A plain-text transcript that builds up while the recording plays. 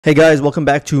Hey guys, welcome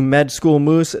back to Med School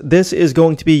Moose. This is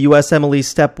going to be USMLE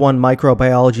Step 1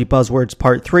 Microbiology Buzzwords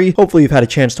Part 3. Hopefully you've had a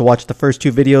chance to watch the first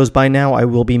two videos by now. I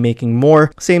will be making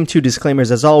more. Same two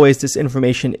disclaimers as always. This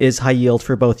information is high yield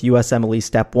for both USMLE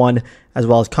Step 1 as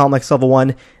well as COMLEX Level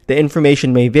 1. The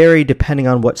information may vary depending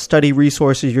on what study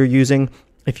resources you're using.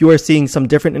 If you are seeing some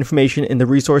different information in the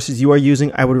resources you are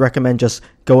using, I would recommend just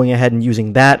going ahead and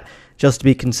using that, just to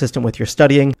be consistent with your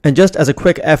studying. And just as a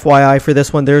quick FYI for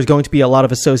this one, there's going to be a lot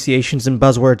of associations and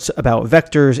buzzwords about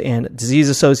vectors and disease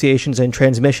associations and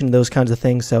transmission, those kinds of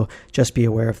things, so just be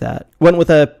aware of that. Went with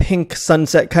a pink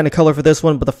sunset kind of color for this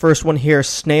one, but the first one here,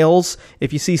 snails.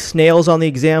 If you see snails on the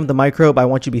exam, the microbe I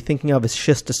want you to be thinking of is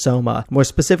schistosoma. More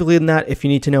specifically than that, if you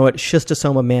need to know it,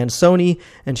 schistosoma mansoni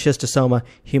and schistosoma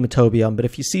hematobium. But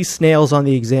if you see snails on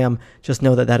the exam, just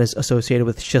know that that is associated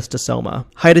with schistosoma.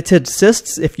 Hydatid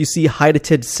cysts, if you see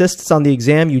Hydatid cysts on the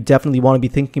exam, you definitely want to be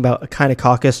thinking about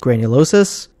Echinococcus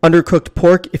granulosus. Undercooked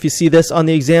pork, if you see this on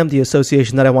the exam, the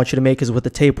association that I want you to make is with the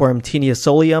tapeworm Taenia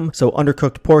solium. So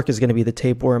undercooked pork is going to be the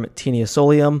tapeworm Taenia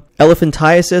solium.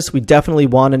 Elephantiasis, we definitely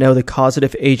want to know the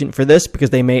causative agent for this because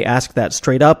they may ask that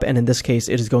straight up, and in this case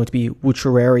it is going to be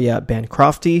Wuchereria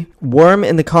bancrofti. Worm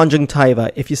in the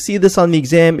conjunctiva, if you see this on the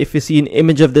exam, if you see an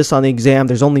image of this on the exam,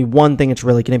 there's only one thing it's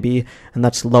really going to be, and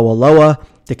that's loa loa.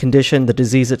 The condition, the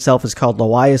disease itself is called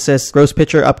loiasis. Gross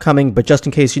picture upcoming, but just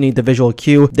in case you need the visual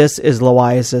cue, this is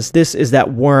loiasis. This is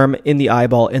that worm in the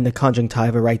eyeball in the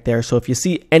conjunctiva right there. So if you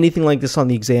see anything like this on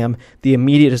the exam, the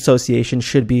immediate association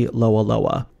should be loa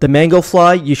loa. The mango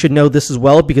fly, you should know this as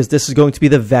well because this is going to be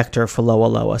the vector for loa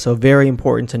loa. So very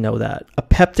important to know that. A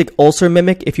peptic ulcer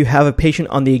mimic, if you have a patient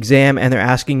on the exam and they're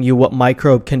asking you what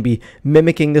microbe can be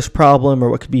mimicking this problem or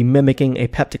what could be mimicking a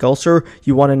peptic ulcer,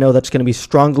 you want to know that's going to be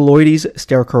Strongyloides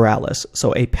stercoralis.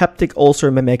 So a peptic ulcer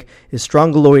mimic is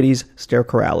Strongyloides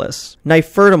stercoralis.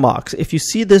 Nifurtimox, if you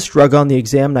see this drug on the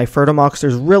exam, Nifurtimox,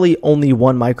 there's really only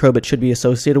one microbe it should be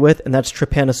associated with, and that's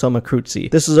Trypanosoma cruzi.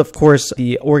 This is of course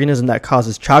the organism that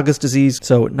causes Chagas disease.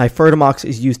 So Nifurtimox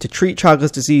is used to treat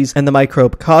Chagas disease, and the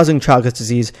microbe causing Chagas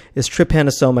disease is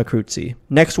Trypanosoma cruzi.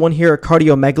 Next one here,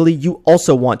 Cardiomegaly, you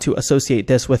also want to associate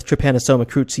this with Trypanosoma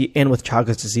cruzi and with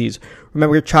Chagas disease.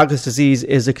 Remember, Chagas disease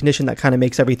is a condition that kind of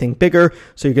makes everything bigger,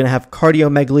 so you're going to have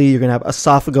cardiomegaly, you're going to have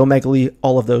esophagomegaly,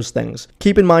 all of those things.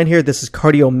 Keep in mind here, this is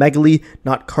cardiomegaly,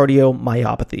 not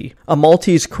cardiomyopathy. A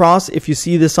Maltese cross, if you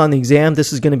see this on the exam,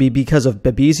 this is going to be because of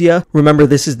babesia. Remember,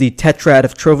 this is the tetrad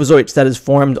of trophozoites that is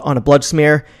formed on a blood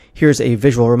smear. Here's a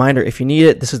visual reminder if you need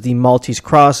it. This is the Maltese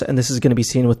cross, and this is going to be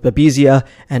seen with babesia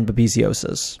and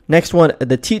babesiosis. Next one,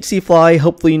 the Tsetse fly.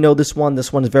 Hopefully you know this one.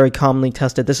 This one is very commonly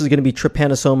tested. This is going to be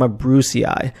Trypanosoma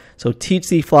brucei. So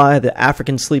Tsetse fly, the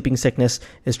African sleeping sickness,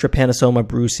 is Trypanosoma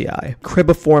brucei.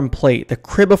 Cribiform plate. The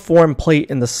cribiform plate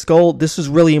in the skull, this is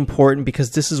really important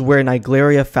because this is where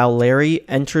Naegleria fowleri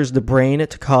enters the brain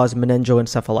to cause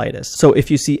meningoencephalitis. So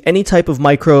if you see any type of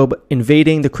microbe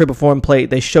invading the cribiform plate,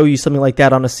 they show you something like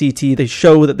that on a CT, they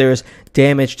show that there's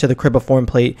damage to the cribiform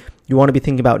plate, you want to be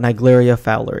thinking about Naegleria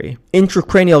fowleri.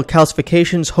 Intracranial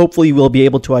calcifications, hopefully you will be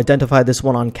able to identify this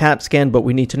one on CAT scan, but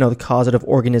we need to know the causative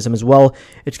organism as well.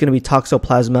 It's going to be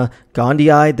Toxoplasma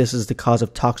gondii. This is the cause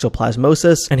of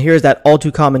toxoplasmosis. And here's that all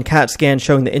too common CAT scan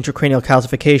showing the intracranial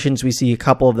calcifications. We see a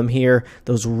couple of them here,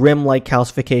 those rim-like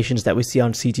calcifications that we see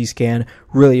on CT scan.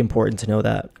 Really important to know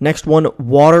that. Next one,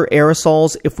 water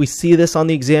aerosols. If we see this on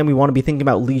the exam, we want to be thinking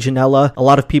about Legionella. A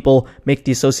lot of people make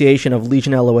the association of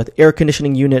Legionella with air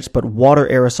conditioning units, but water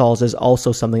aerosols is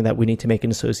also something that we need to make an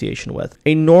association with.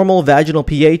 A normal vaginal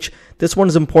pH, this one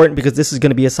is important because this is going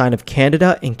to be a sign of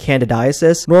Candida and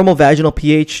candidiasis. Normal vaginal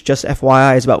pH, just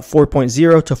FYI, is about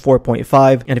 4.0 to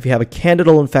 4.5, and if you have a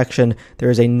candidal infection, there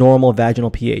is a normal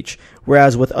vaginal pH.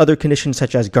 Whereas with other conditions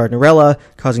such as Gardnerella,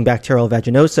 causing bacterial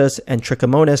vaginosis, and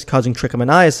Trichomonas, causing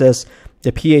trichomoniasis,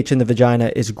 the pH in the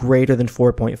vagina is greater than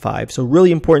 4.5. So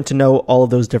really important to know all of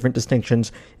those different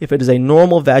distinctions. If it is a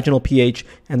normal vaginal pH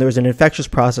and there's an infectious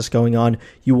process going on,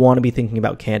 you want to be thinking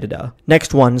about Candida.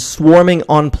 Next one, swarming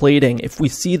on plating. If we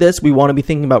see this, we want to be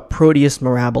thinking about Proteus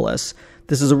mirabilis.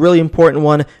 This is a really important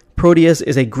one. Proteus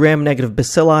is a gram-negative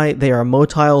bacilli. They are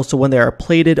motile, so when they are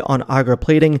plated on agar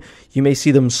plating, you may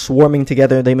see them swarming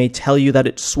together. They may tell you that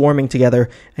it's swarming together,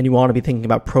 and you want to be thinking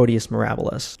about Proteus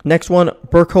mirabilis. Next one,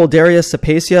 Burkholderia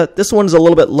Cystic. This one is a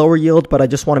little bit lower yield, but I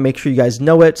just want to make sure you guys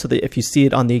know it so that if you see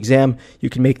it on the exam,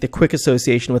 you can make the quick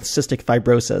association with cystic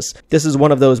fibrosis. This is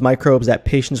one of those microbes that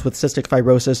patients with cystic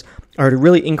fibrosis are at a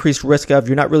really increased risk of.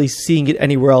 You're not really seeing it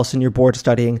anywhere else in your board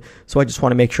studying, so I just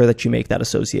want to make sure that you make that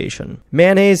association.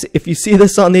 Mayonnaise, if you see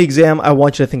this on the exam, I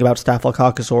want you to think about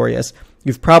Staphylococcus aureus.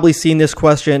 You've probably seen this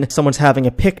question. Someone's having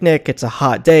a picnic, it's a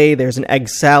hot day, there's an egg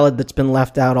salad that's been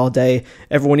left out all day.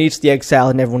 Everyone eats the egg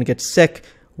salad and everyone gets sick.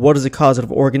 What is the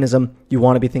causative organism? You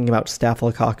want to be thinking about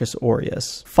Staphylococcus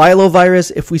aureus.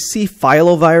 Filovirus, if we see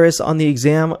filovirus on the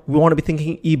exam, we want to be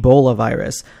thinking Ebola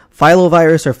virus.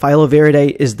 Filovirus or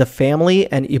Filoviridae is the family,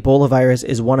 and Ebola virus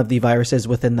is one of the viruses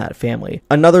within that family.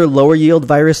 Another lower yield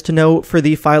virus to know for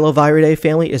the Filoviridae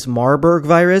family is Marburg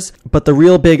virus, but the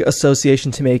real big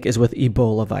association to make is with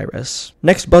Ebola virus.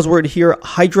 Next buzzword here,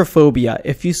 hydrophobia.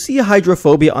 If you see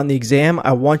hydrophobia on the exam,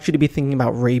 I want you to be thinking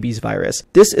about rabies virus.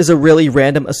 This is a really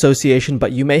random association,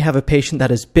 but you may have a patient that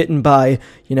is bitten by,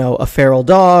 a feral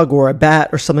dog or a bat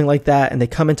or something like that, and they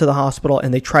come into the hospital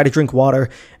and they try to drink water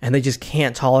and they just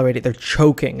can't tolerate it. They're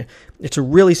choking. It's a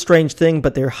really strange thing,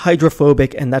 but they're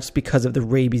hydrophobic, and that's because of the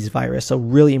rabies virus, so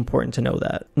really important to know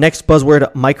that. Next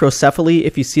buzzword, microcephaly.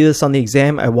 If you see this on the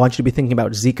exam, I want you to be thinking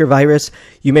about Zika virus.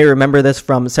 You may remember this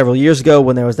from several years ago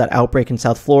when there was that outbreak in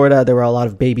South Florida. There were a lot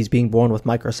of babies being born with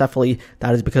microcephaly.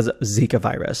 That is because of Zika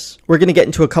virus. We're going to get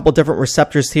into a couple different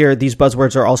receptors here. These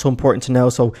buzzwords are also important to know,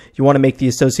 so you want to make the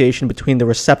association between the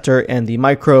receptor and the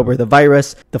microbe or the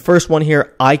virus. The first one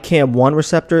here, ICAM1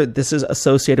 receptor. This is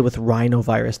associated with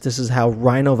rhinovirus. This is how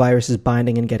rhinovirus is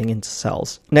binding and getting into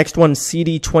cells. Next one,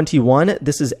 CD21.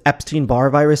 This is Epstein-Barr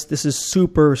virus. This is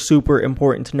super, super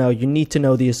important to know. You need to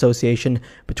know the association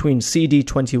between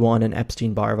CD21 and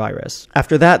Epstein-Barr virus.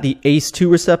 After that, the ACE2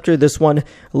 receptor. This one, a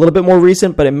little bit more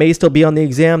recent, but it may still be on the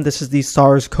exam. This is the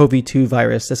SARS-CoV-2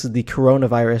 virus. This is the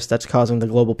coronavirus that's causing the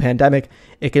global pandemic.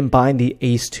 It can bind the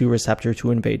ACE2 receptor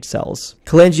to invade cells.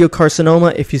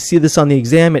 Cholangiocarcinoma, if you see this on the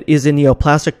exam, it is a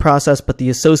neoplastic process, but the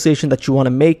association that you want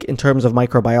to make in terms of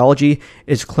microbiology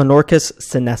is Clonorchis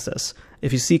sinensis.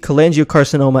 If you see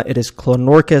cholangiocarcinoma, it is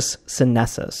Clonorchis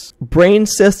sinensis. Brain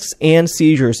cysts and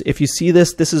seizures. If you see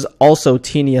this, this is also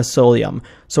Taenia solium.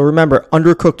 So remember,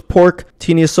 undercooked pork,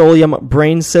 Taenia solium,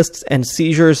 brain cysts and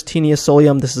seizures. Taenia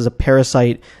solium, this is a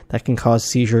parasite that can cause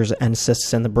seizures and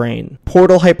cysts in the brain.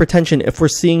 Portal hypertension, if we're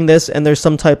seeing this and there's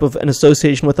some type of an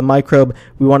association with a microbe,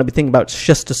 we want to be thinking about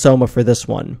schistosoma for this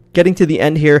one. Getting to the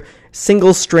end here,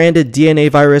 single-stranded DNA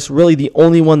virus, really the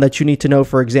only one that you need to know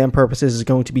for exam purposes is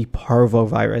going to be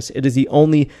parvovirus. It is the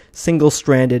only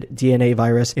single-stranded DNA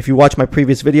virus. If you watch my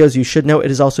previous videos, you should know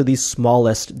it is also the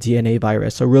smallest DNA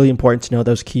virus, so really important to know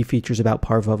those key features about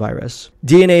parvovirus.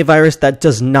 DNA virus that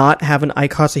does not have an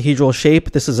icosahedral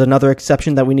shape. This is another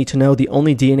exception that we need to know. The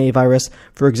only DNA virus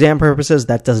for exam purposes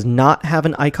that does not have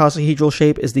an icosahedral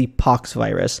shape is the pox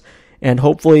virus. And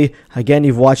hopefully, again,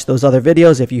 you've watched those other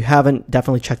videos. If you haven't,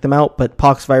 definitely check them out. But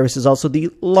pox virus is also the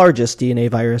largest DNA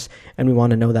virus, and we want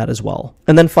to know that as well.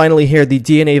 And then finally here, the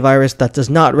DNA virus that does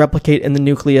not replicate in the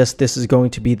nucleus, this is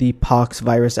going to be the pox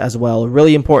virus as well.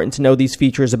 Really important to know these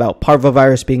features about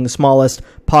parvovirus being the smallest,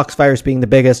 pox virus being the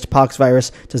biggest. Pox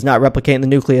virus does not replicate in the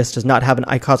nucleus, does not have an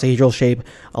icosahedral shape.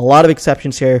 A lot of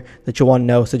exceptions here that you'll want to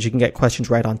know so that you can get questions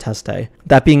right on test day.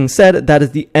 That being said, that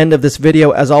is the end of this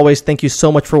video. As always, thank you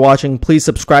so much for watching. Please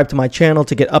subscribe to my channel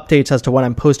to get updates as to when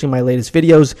I'm posting my latest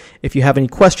videos. If you have any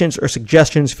questions or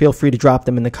suggestions, feel free to drop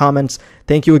them in the comments.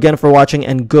 Thank you again for watching,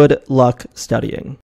 and good luck studying.